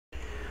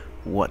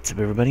What's up,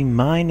 everybody?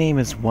 My name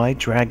is White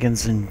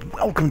Dragons, and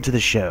welcome to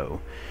the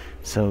show.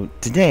 So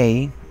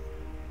today,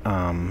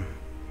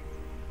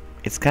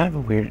 it's kind of a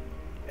weird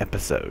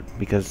episode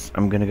because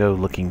I'm gonna go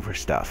looking for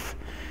stuff.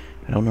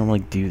 I don't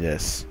normally do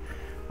this.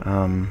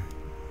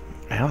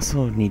 I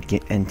also need to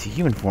get into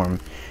human form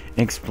and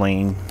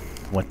explain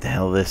what the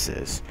hell this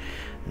is.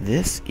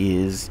 This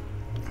is...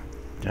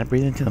 Did I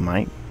breathe into the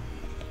mic?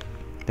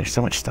 There's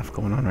so much stuff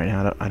going on right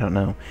now, I don't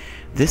know.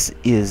 This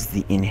is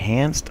the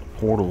Enhanced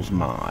Portals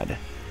mod.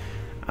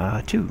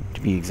 2,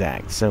 to be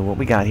exact. So what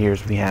we got here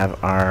is we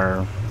have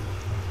our...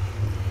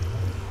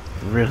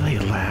 Really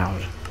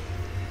loud.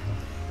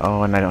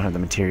 Oh, and I don't have the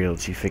material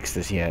to fix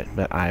this yet,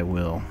 but I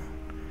will.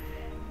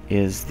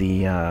 Is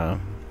the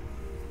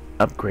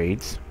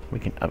upgrades. We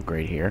can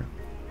upgrade here.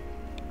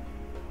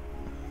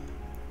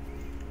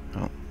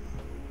 Oh.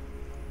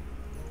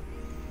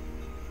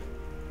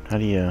 How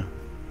do you...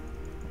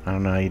 I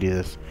don't know how you do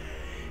this.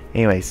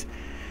 Anyways,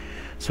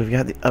 so we've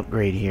got the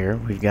upgrade here.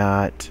 We've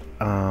got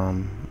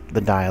the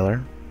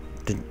dialer,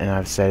 and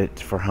I've set it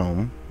for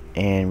home.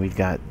 And we've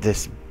got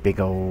this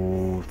big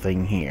old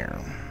thing here,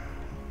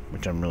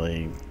 which I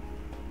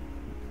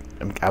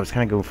was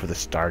kind of going for the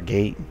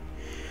Stargate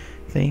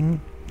theme,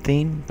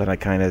 but I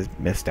kind of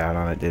missed out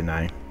on it, didn't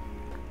I?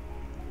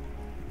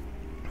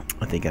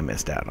 I think I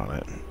missed out on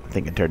it. I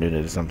think I turned it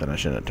into something I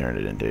shouldn't have turned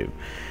it into.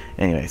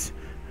 Anyways.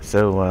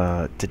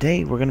 So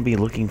today we're going to be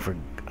looking for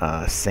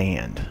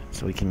sand,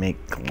 so we can make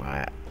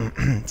glass.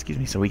 Excuse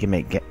me, so we can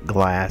make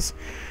glass.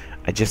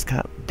 I just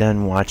got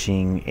done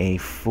watching a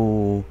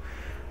full,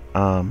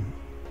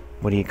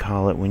 what do you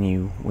call it when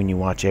you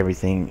watch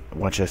everything,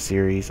 watch a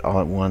series all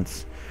at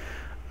once?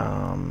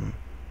 Yeah,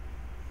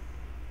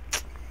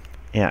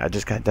 I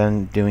just got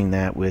done doing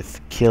that with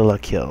Kill la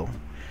Kill,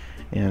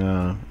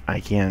 and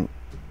I'm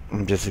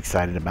just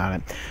excited about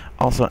it.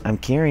 Also, I'm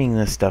carrying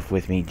this stuff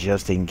with me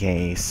just in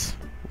case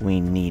we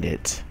need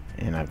it.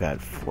 And I've got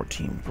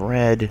 14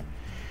 bread.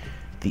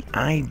 The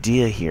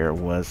idea here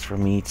was for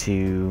me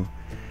to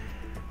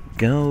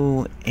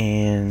go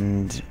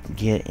and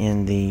get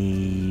in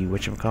the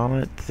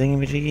whatchamacallit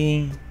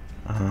thingamajiggy.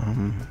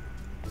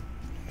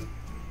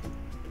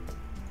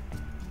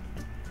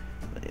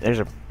 There's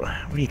a,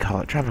 what do you call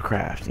it?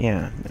 Travelcraft.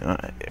 Yeah.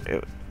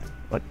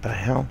 What the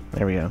hell?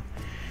 There we go.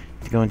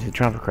 To go into the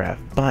Travelcraft.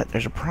 But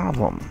there's a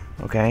problem,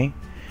 okay?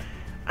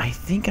 I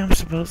think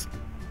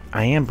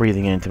I am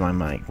breathing into my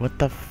mic. What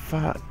the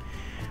fuck?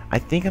 I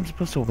think I'm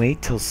supposed to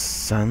wait till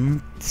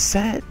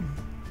sunset?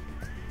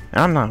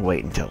 I'm not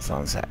waiting till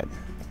sunset.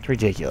 It's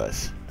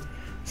ridiculous.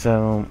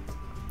 So,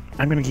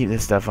 I'm going to keep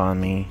this stuff on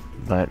me,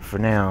 but for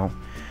now,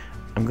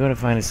 I'm going to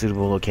find a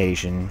suitable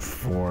location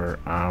for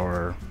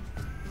our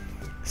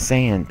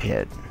sand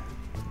pit.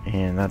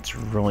 And that's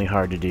really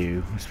hard to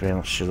do,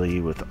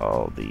 especially with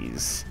all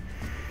these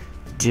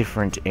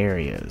different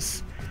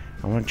areas.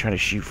 I want to try to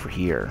shoot for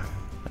here.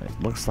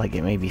 It looks like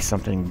it may be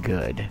something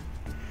good.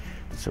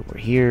 So we're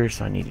here,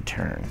 so I need to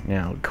turn.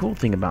 Now, the cool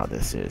thing about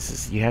this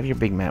is you have your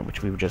big map,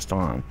 which we were just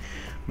on.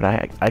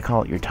 But I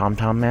call it your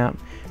TomTom map.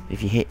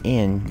 If you hit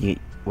in, you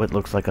get what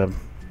looks like a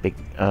big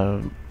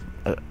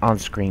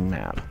on-screen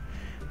map.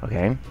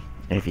 Okay? And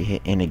if you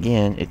hit in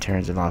again, it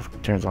turns off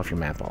your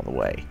map all the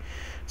way.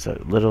 So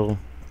little,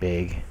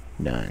 big,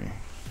 none.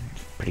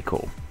 It's pretty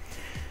cool.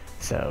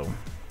 So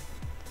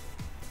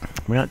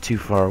we're not too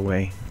far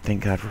away.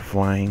 Thank God for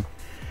flying.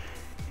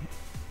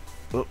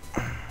 Oh,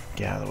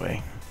 get out of the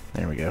way.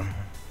 There we go.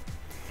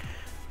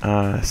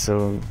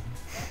 So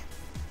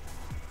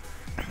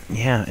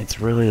yeah, it's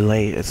really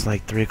late. It's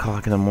like 3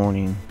 o'clock in the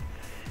morning.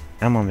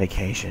 I'm on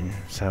vacation,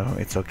 so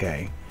it's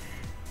okay.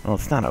 Well,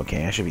 it's not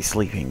okay. I should be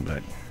sleeping,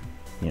 but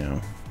you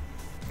know,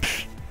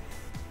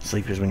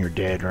 sleep is when you're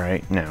dead,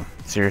 right? No,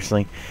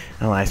 seriously,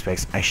 in all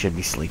aspects, I should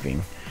be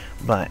sleeping.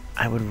 But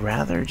I would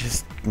rather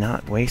just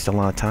not waste a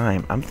lot of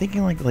time. I'm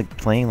thinking like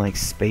playing like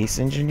Space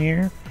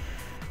Engineer.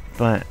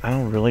 But I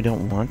really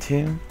don't want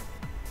to.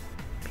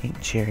 Pink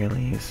cherry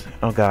leaves.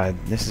 Oh god,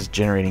 this is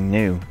generating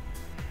new.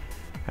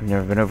 I've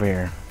never been over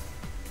here.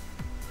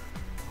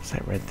 What's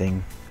that red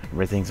thing?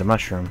 Red thing's a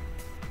mushroom.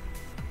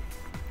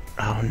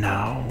 Oh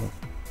no.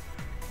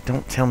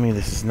 Don't tell me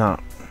this is not...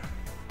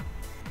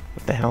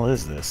 What the hell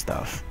is this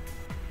stuff?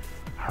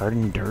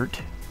 Hardened dirt?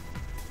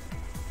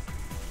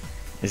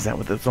 Is that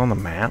what's on the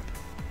map?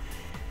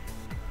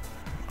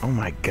 Oh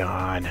my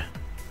god.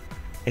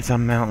 It's a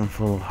mountain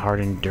full of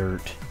hardened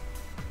dirt.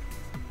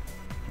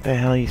 What the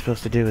hell are you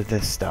supposed to do with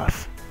this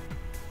stuff?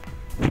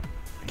 I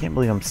can't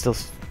believe I'm still...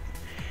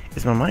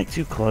 Is my mic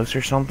too close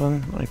or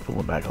something? Let me pull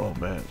it back a little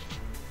bit.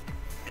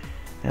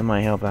 That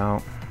might help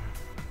out.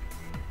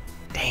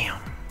 Damn.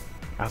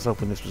 I was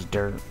hoping this was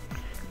dirt.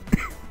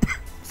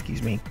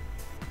 Excuse me.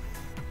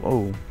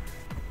 Whoa.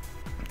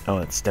 Oh,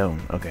 it's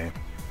stone. Okay.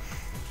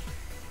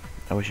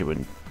 I wish it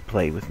wouldn't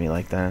play with me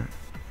like that.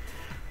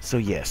 So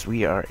yes,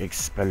 we are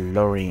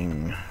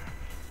exploring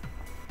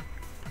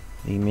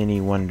the many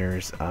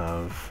wonders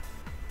of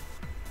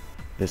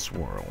this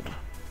world.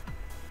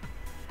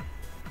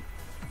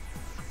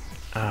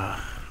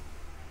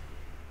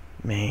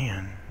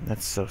 Man,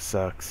 that so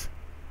sucks.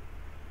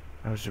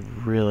 I was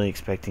really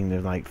expecting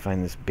to, like,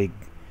 find this big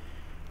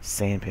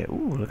sand pit.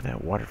 Ooh, look at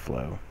that water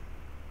flow.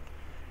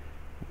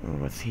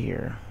 What's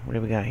here? What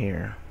do we got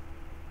here?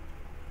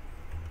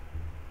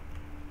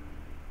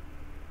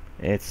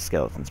 It's a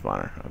skeleton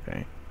spawner.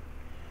 Okay.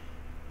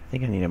 I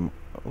think I need a...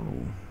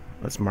 Ooh,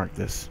 let's mark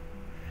this.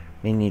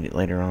 May need it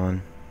later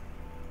on.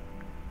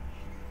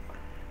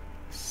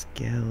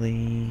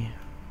 Skelly...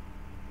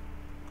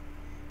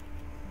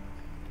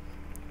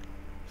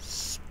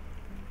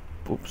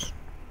 Oops.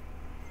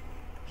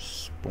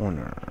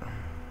 Spawner.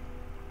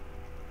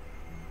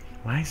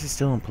 Why is it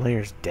still in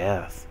player's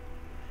death?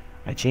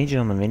 I change it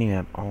on the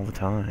minimap all the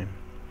time.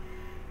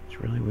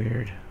 It's really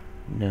weird.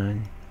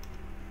 None.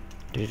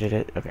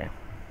 Okay.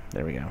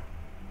 There we go.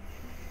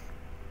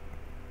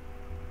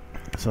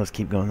 So let's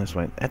keep going this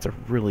way. That's a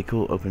really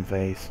cool open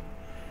face.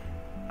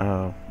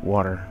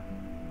 Water.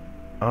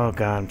 Oh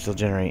god, I'm still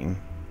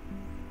generating.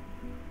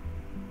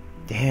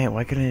 Damn it,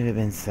 why couldn't it have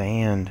been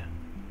sand?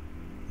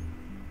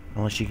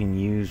 Unless you can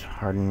use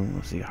hardened,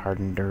 let's see,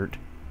 hardened dirt.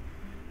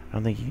 I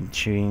don't think you can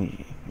shoot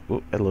any...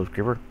 Oh, hello,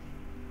 creeper.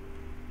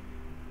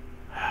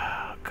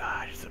 Oh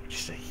god, it's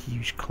just a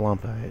huge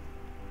clump of it.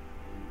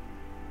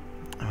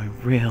 We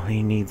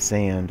really need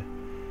sand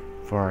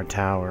for our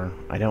tower.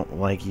 I don't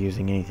like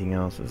using anything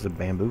else. It's a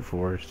bamboo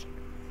forest.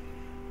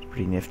 It's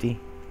pretty nifty.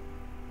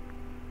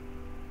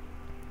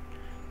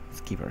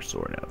 Let's keep our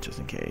sword out just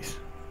in case.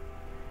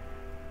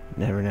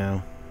 Never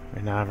know.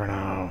 We never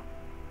know.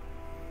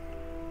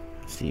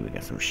 Let's see, we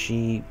got some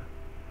sheep.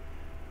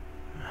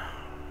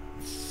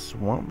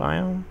 Swamp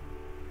biome?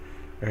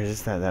 Or is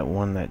this that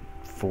one, that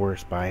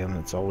forest biome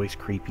that's always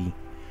creepy?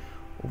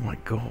 Oh my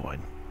god.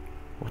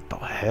 What the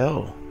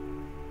hell?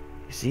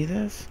 You see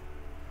this?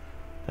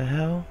 The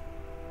hell?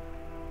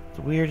 It's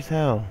weird as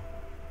hell.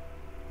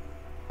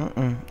 I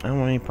don't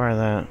want any part of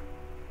that.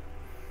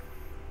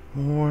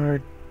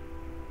 More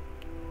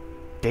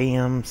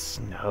damn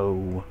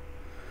snow.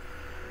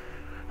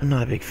 I'm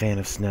not a big fan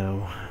of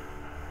snow.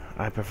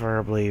 I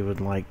preferably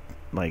would like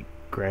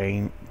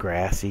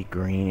grassy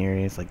green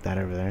areas like that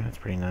over there. That's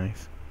pretty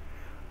nice.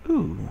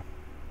 Ooh.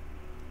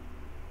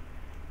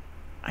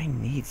 I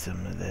need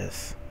some of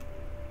this.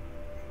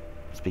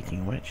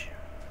 Speaking of which,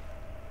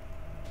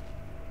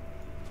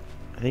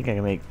 I think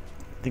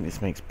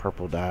this makes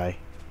purple dye.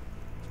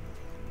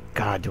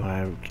 God,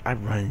 I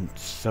run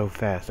so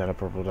fast out of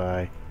purple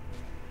dye.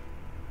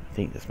 I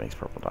think this makes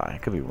purple dye. I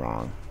could be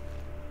wrong.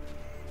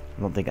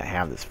 I don't think I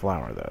have this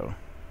flower though.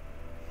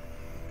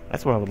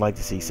 That's what I would like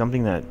to see.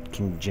 Something that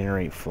can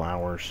generate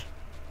flowers.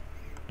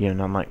 You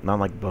know, not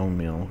like bone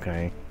meal,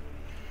 okay?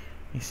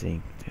 Let me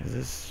see. Does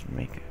this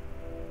make it?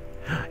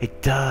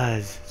 It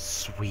does!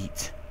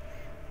 Sweet.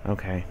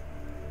 Okay.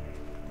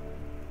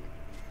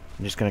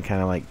 I'm just gonna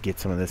kinda like get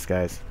some of this,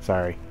 guys.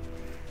 Sorry.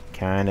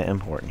 Kinda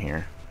important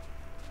here.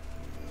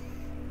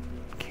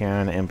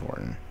 Kinda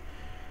important.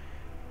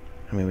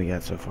 How many we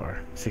got so far?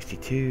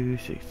 62,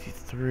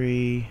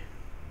 63.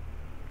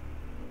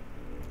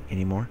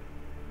 Any more?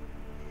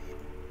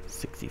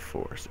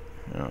 64.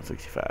 No,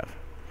 65.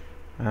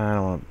 I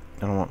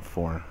don't want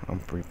 4. I'll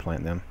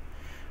replant them.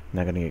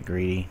 Not gonna get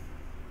greedy.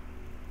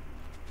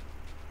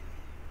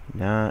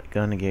 Not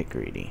gonna get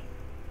greedy.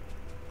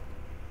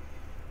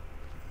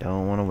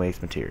 Don't want to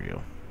waste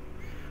material.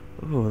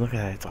 Ooh, look at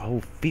that. It's a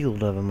whole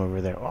field of them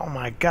over there. Oh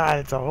my god,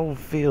 it's a whole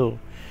field.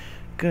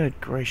 Good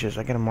gracious,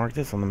 I gotta mark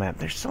this on the map.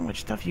 There's so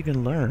much stuff you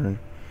can learn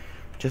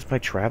just by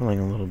traveling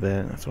a little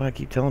bit. That's why I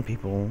keep telling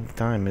people all the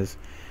time is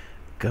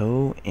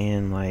go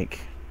and like,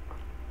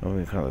 what do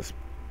we call this?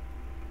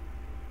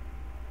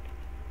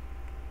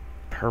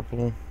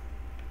 Purple.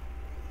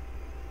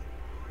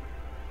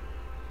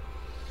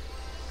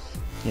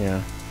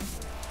 Yeah.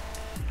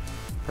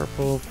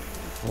 Purple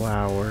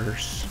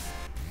flowers.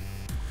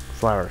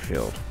 Flower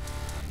field.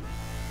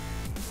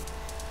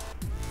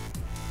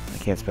 I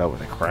can't spell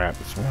with a crap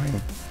this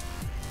morning.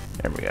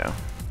 There we go.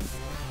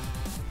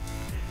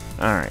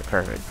 Alright,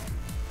 perfect.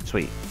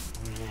 Sweet.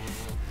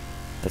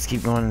 Let's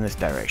keep going in this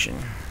direction.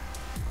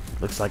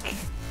 Looks like...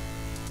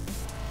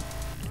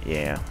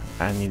 yeah,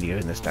 I need to go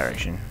in this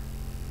direction.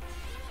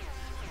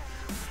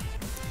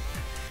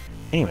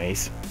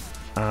 Anyways,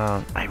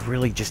 I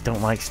really just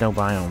don't like snow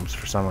biomes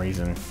for some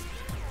reason.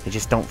 They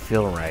just don't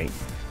feel right,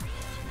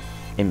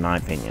 in my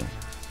opinion.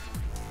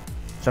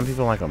 Some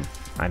people like them.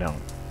 I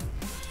don't.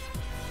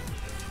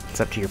 It's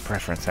up to your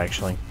preference,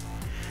 actually.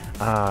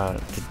 To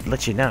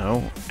let you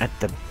know, at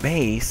the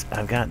base,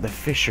 I've got the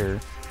Fisher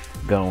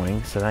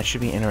going, so that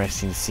should be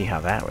interesting to see how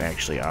that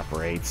actually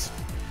operates.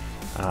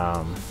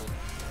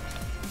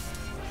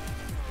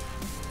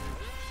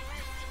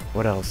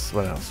 What else?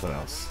 What else? What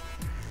else?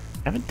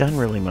 I haven't done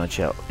really much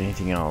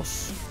anything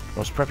else. I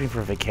was prepping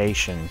for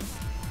vacation,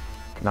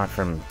 not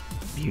from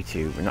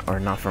YouTube, or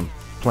not from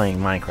playing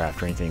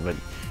Minecraft or anything, but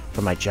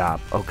for my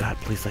job. Oh god,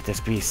 please let this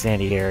be a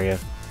sandy area.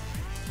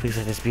 Please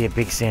let this be a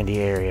big sandy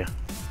area.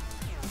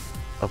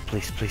 Oh,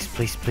 please, please,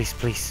 please, please,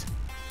 please.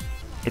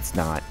 It's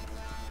not.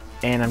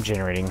 And I'm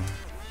generating.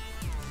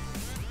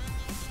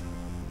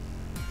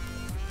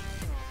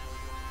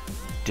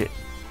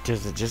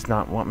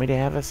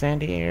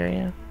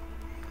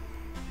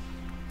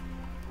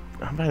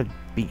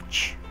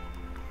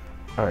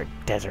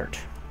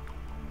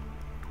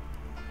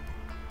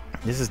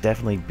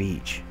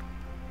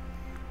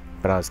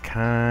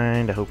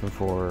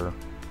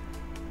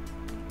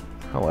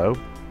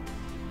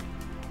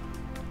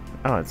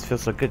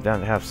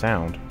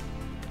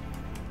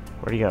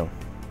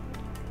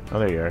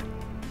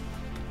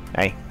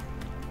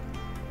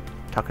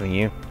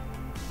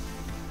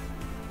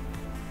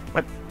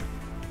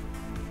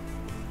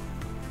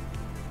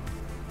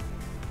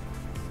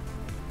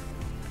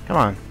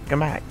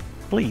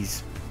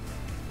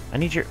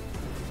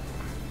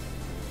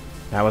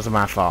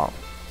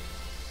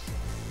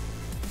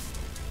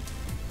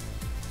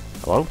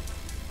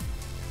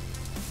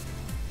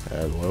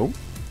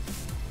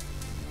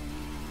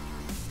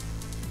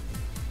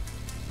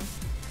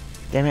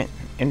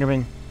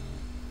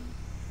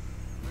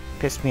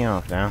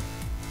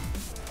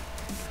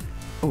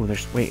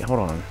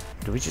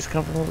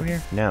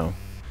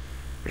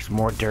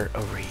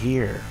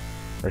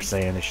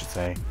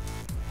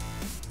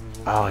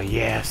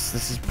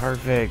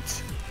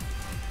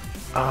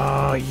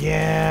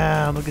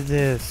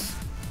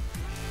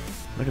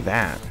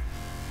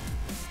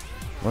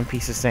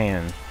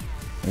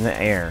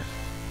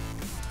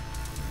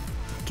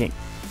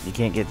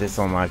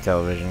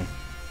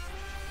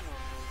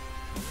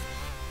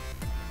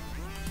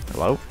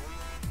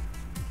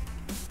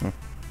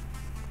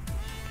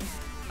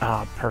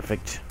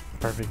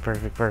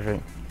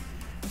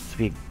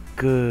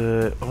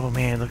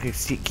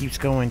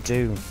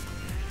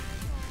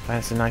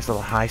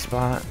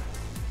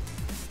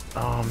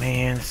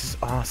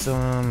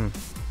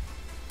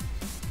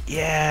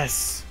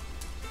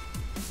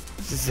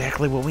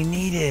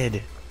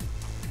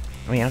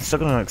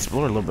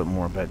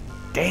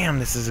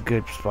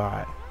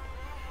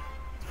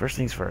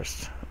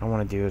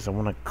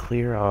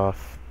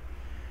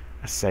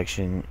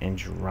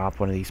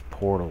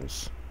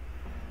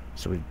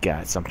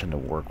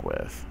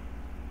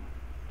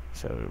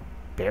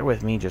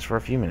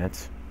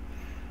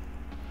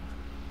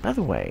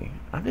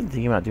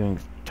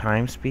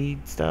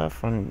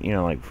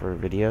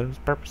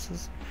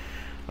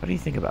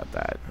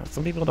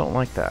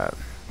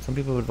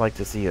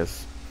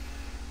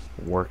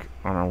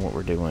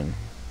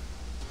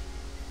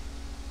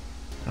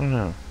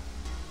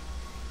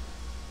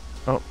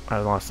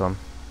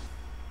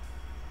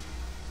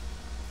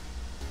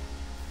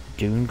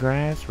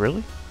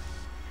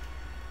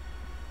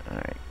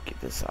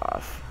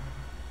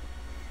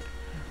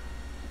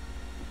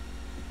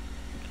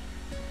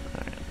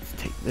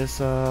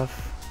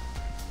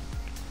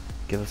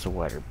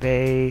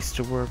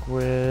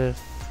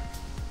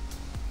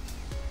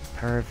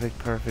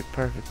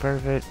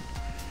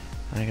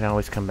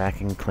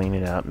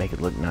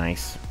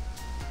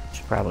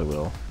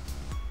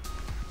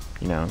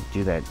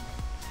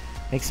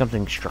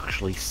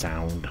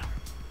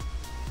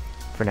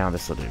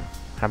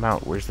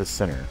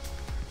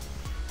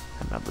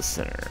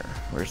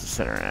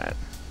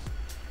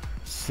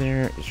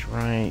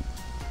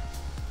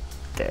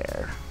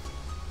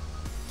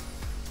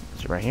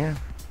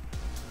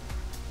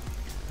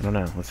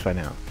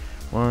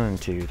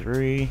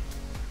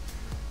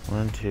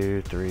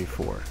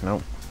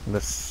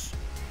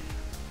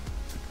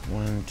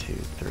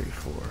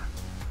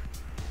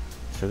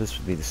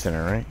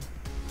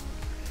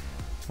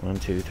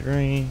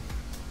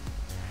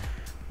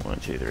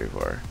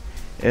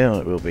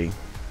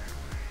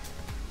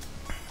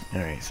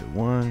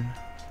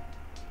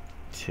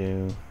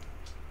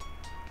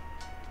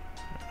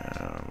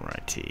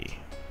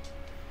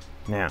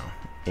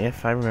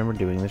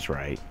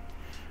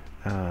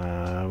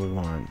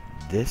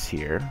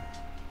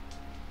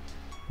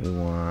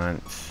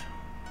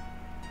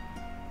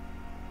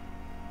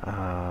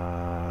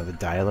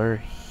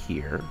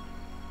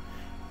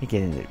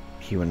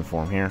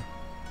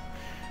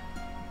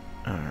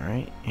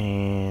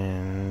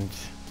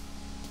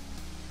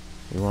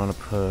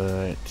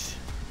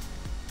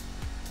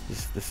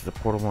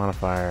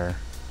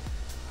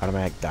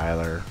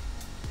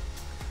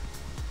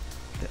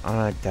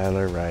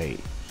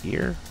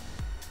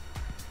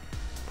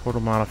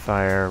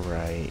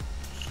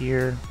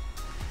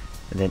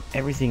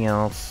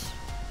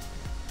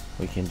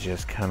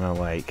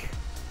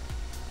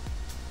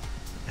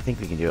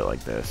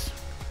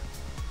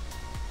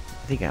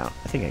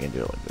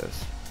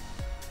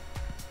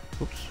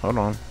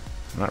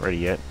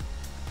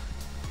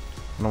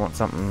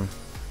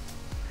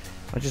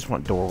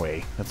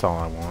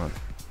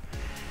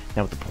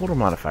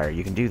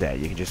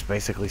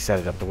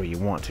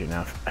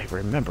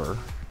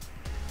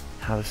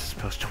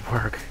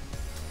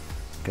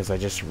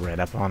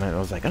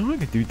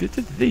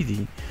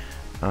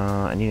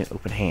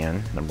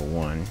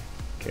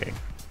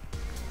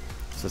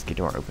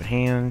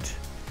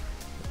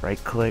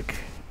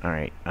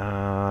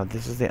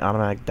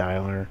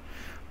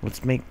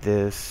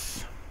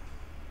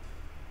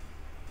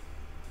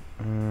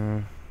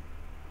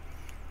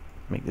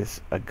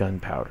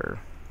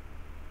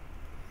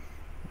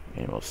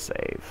 we'll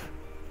save.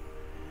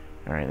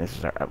 Alright, this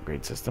is our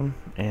upgrade system.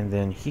 And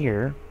then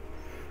here,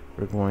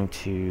 we're going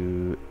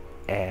to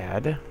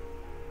add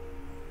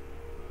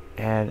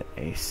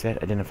a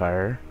set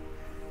identifier.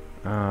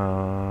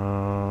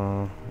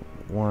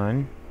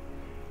 1,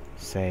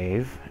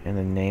 save, and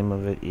the name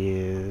of it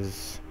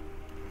is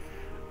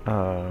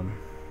oh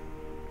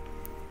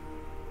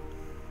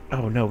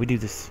no, we do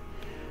this.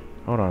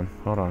 Hold on.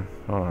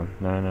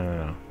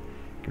 No.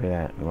 Give me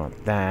that. We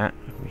want that.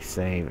 We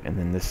save, and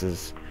then this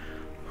is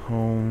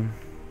home.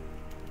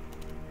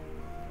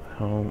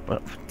 Oh,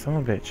 son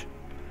of a bitch.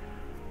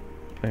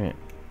 Wait a minute.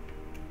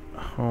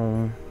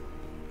 Home.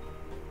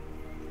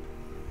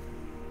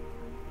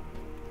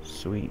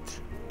 Sweet.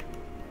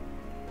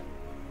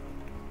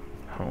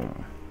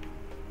 Home.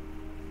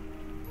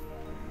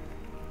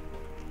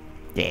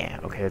 Yeah,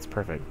 okay, that's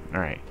perfect.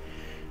 Alright.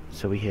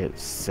 So we hit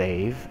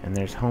save, and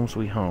there's home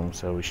sweet home,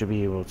 so we should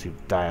be able to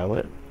dial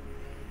it.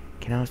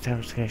 Can I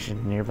establish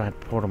connection nearby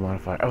portal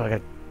modifier? Oh,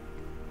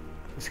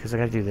 it's because I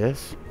gotta do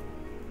this?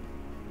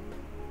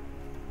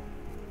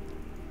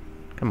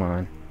 Come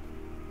on.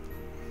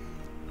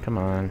 Come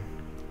on.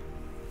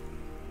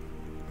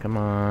 Come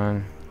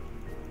on.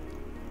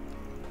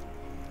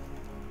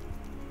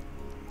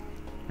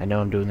 I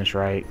know I'm doing this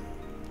right.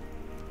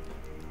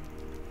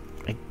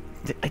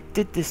 I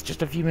did this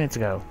just a few minutes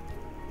ago.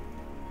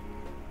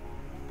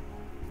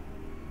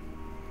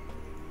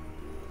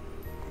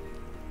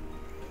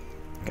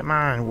 Come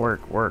on,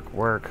 work.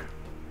 What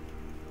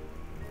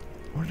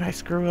did I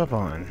screw up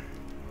on?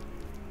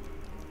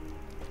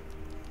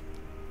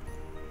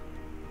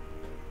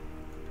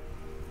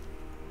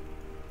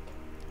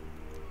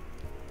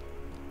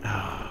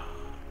 Oh,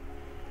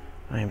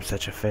 I am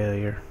such a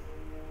failure.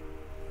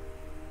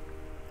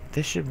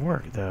 This should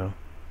work, though.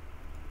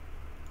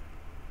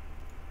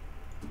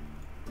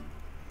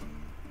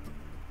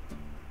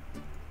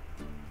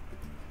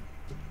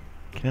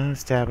 Cannot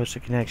establish a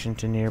connection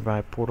to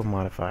nearby portal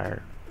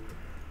modifier.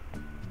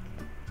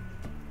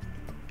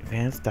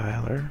 Advanced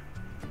dialer.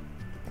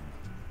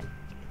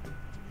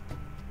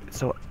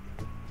 So,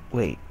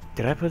 wait,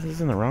 did I put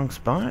this in the wrong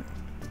spot?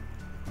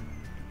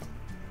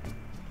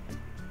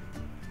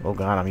 Oh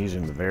god, I'm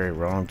using the very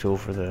wrong tool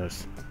for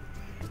this.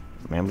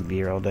 Man, we'd be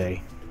here all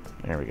day.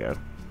 There we go.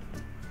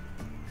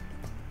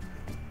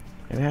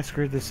 Maybe I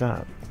screwed this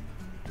up.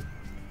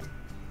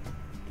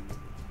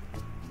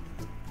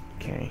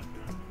 Okay.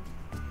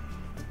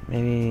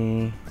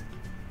 Maybe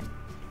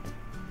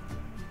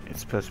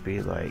it's supposed to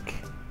be like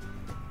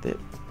that.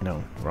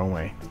 No, wrong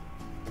way.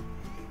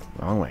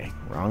 Wrong way.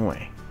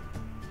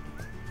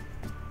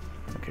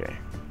 Okay.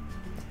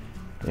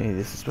 Maybe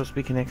this is supposed to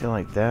be connected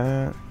like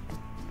that.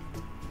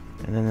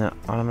 And then the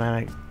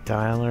automatic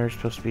dialer is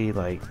supposed to be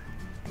like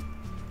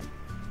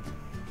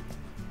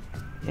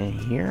in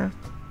here?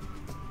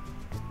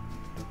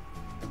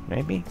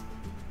 Maybe?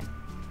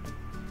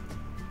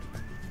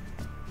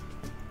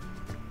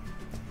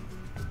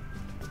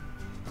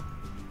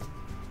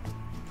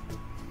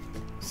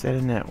 Set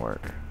a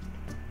network.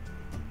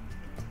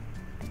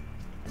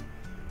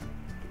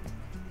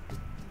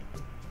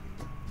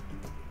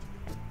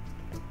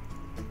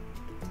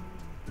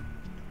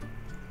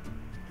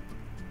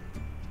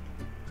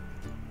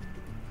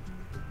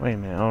 Wait a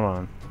minute, hold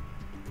on.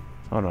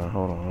 Hold on.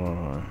 Hold on.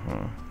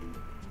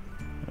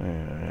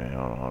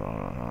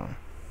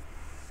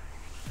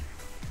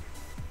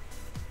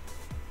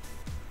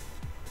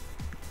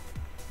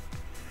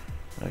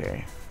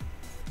 Okay.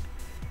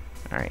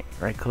 Alright,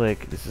 right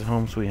click. This is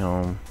home sweet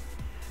home.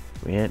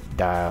 We hit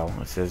dial.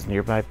 It says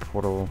nearby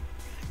portal.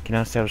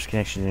 Cannot establish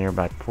connection to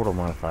nearby portal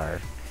modifier.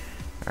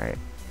 Alright.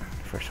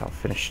 First I'll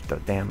finish the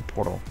damn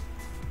portal.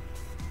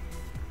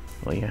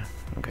 Will ya?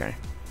 Okay.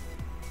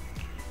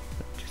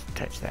 Just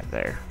touch that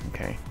there.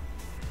 Okay.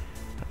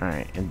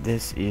 Alright, and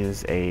this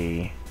is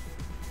a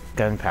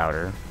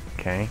gunpowder.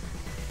 Okay.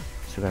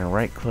 So we're gonna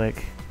right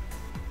click.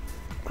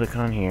 Click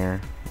on here.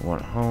 We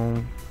want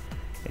home.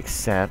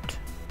 Accept.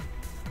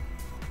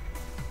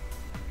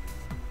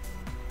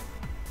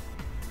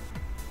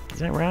 Is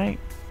that right?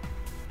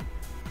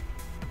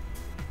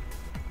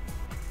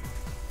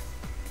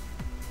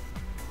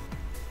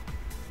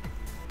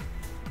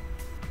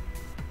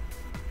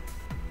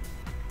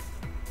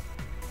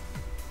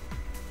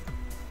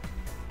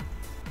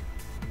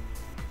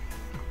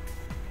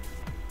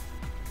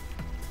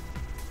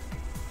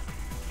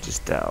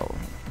 Just I'm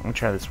gonna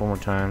try this one more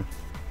time.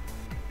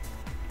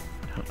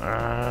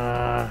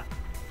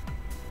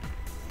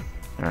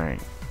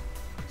 Alright.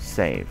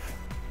 Save.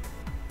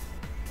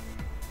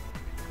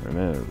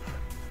 Remove.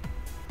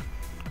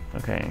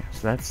 Okay,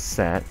 so that's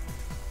set.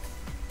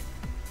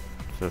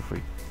 So if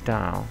we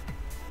dial,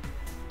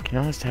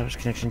 cannot establish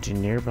connection to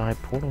nearby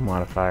portal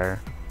modifier.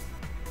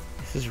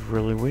 This is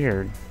really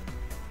weird.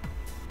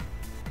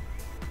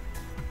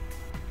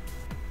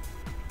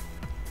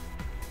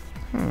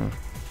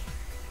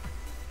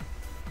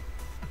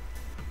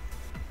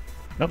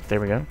 Nope,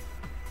 there we go.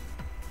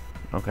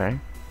 Okay.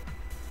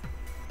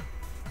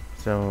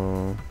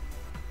 So,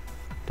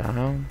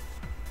 dial.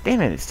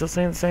 Damn it, it's still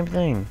saying the same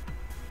thing.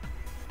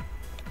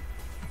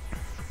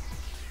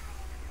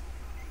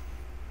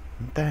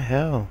 What the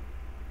hell?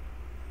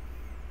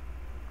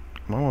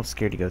 I'm almost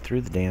scared to go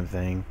through the damn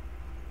thing.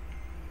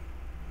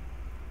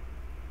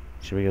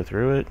 Should we go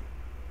through it?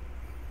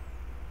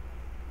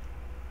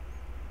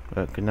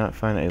 But could not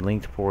find a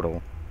linked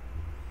portal.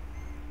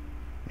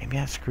 Maybe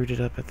I screwed it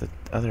up at the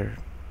other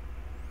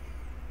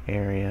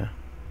area.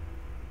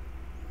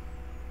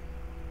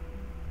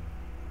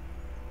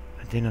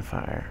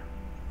 Identifier.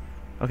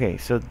 Okay,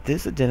 so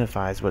this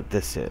identifies what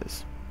this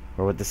is,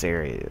 or what this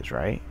area is,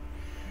 right?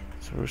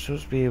 So we're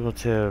supposed to be able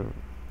to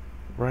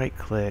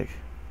right-click,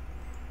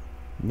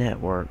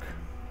 network,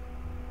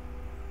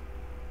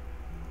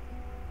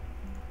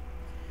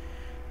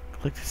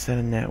 click to set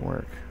a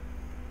network.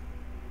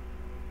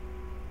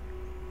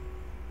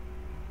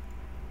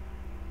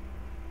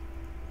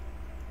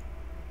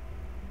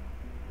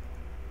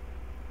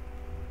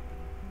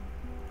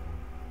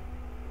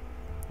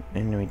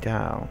 And we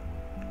dial.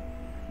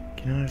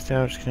 Cannot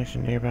establish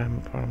connection nearby.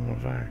 Problem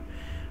with fire.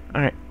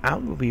 Alright, I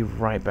will be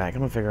right back. I'm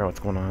gonna figure out what's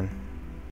going on.